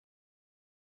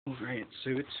Alright,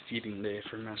 so it's feeding day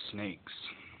for my snakes.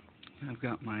 I've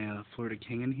got my Florida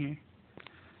King in here.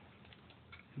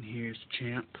 And here's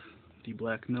Champ, the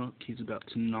black milk. He's about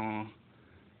to gnaw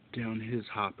down his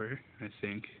hopper, I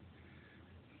think.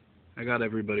 I got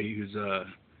everybody who's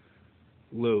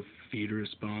low feed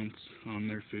response on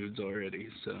their foods already,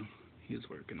 so he's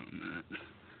working on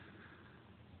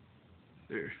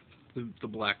that. The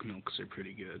black milks are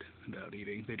pretty good about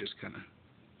eating. They just kind of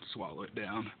swallow it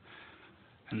down.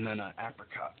 And then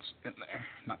apricot's in there.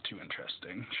 Not too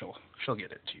interesting. She'll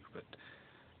get it too, but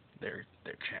they're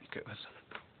Champ goes.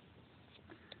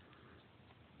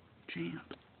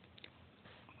 Champ.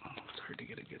 Oh, it's hard to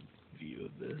get a good view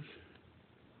of this.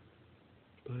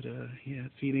 But yeah,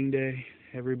 feeding day.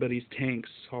 Everybody's tanks,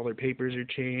 all their papers are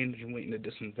changed. I'm waiting to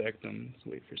disinfect them. Let's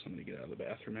wait for somebody to get out of the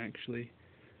bathroom actually.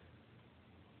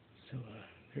 So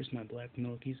there's my black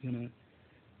milk. He's gonna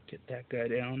get that guy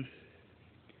down.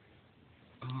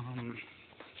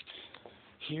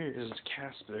 Here is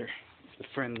Casper, the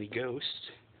friendly ghost,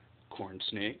 corn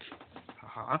snake.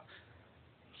 Haha.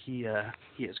 He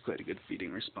has quite a good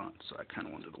feeding response, so I kind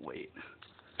of wanted to wait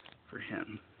for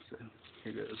him. So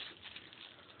here goes.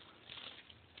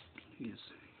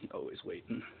 He's always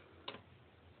waiting.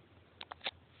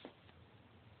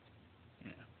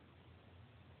 Yeah.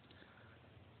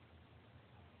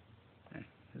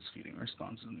 His feeding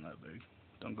response isn't that big.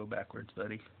 Don't go backwards,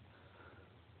 buddy.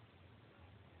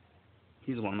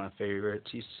 He's one of my favorites.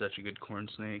 He's such a good corn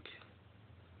snake.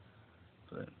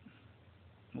 But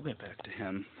we'll get back to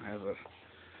him. I have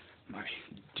my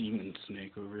demon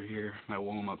snake over here, my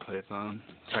Woma python.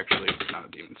 It's actually not a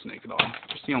demon snake at all.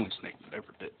 It's the only snake that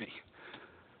ever bit me.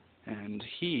 And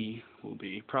he will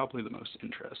be probably the most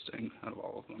interesting out of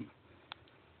all of them.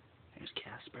 There's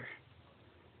Casper.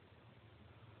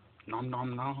 Nom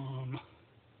nom nom.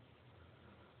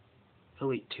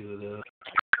 He'll eat two of those.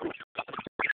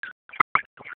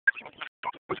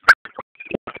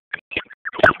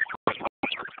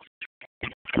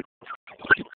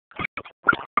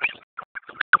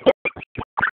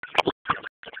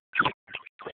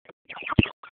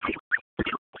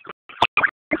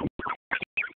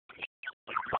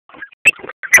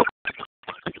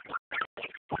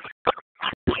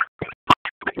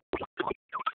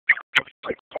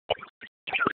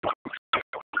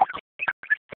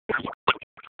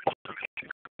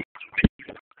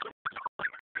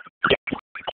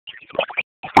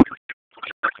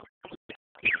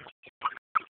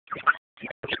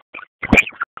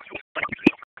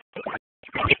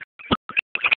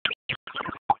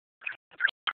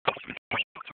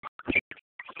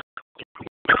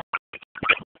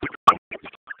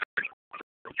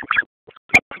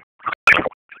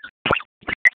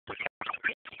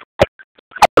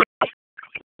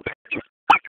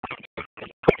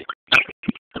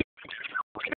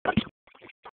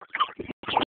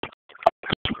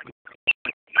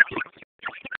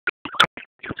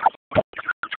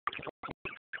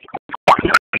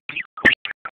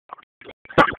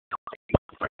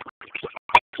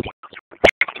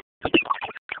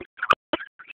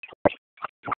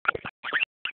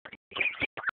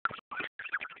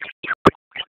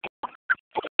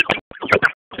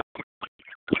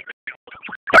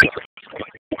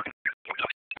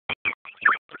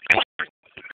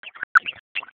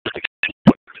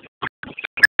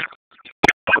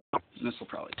 This will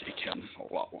probably take him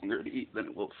a lot longer to eat than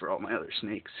it will for all my other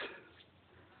snakes.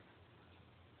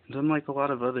 And unlike a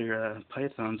lot of other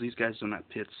pythons, these guys don't have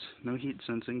pits. No heat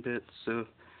sensing pits, so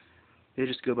they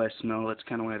just go by smell. That's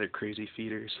kind of why they're crazy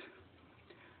feeders.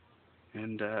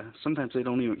 And sometimes they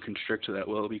don't even constrict that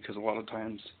well, because a lot of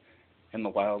times in the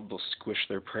wild they'll squish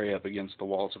their prey up against the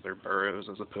walls of their burrows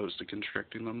as opposed to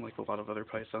constricting them like a lot of other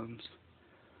pythons.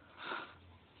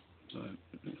 But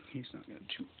he's not going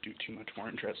to do too much more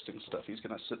interesting stuff. He's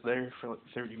going to sit there for like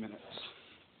 30 minutes.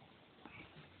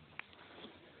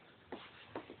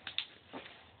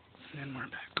 And then we're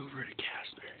back over to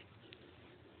Casper.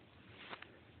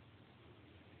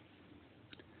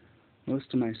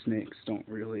 Most of my snakes don't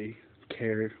really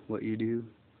care what you do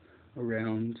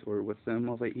around or with them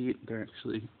while they eat. They're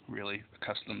actually really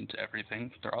accustomed to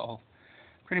everything. They're all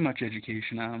pretty much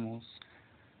education animals.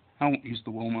 I won't use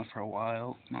the Woma for a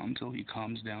while, not until he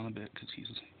calms down a bit, because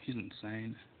he's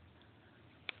insane.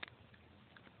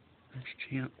 There's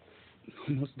Champ,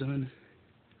 almost done.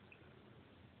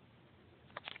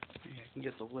 Maybe I can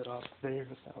get the lid off there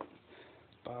without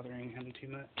bothering him too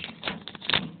much.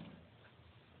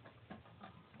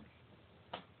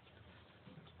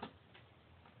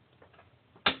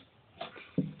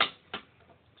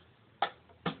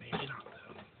 Maybe not,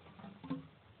 though.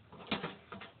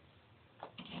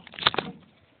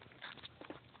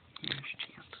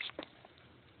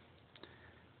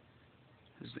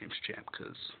 champ,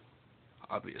 because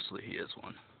obviously he is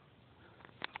one.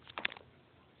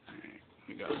 Alright,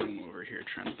 we got him over here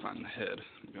trying to find the head.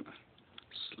 I'm going to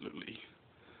slowly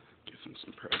give him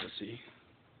some privacy.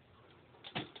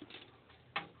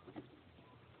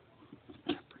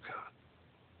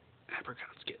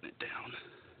 Apricot's getting it down.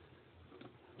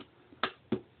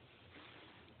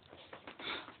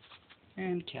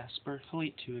 And Casper. He'll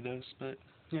eat 2 of those, but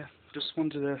yeah, just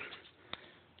wanted to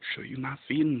show you my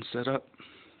feeding setup.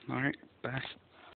 Alright, bye.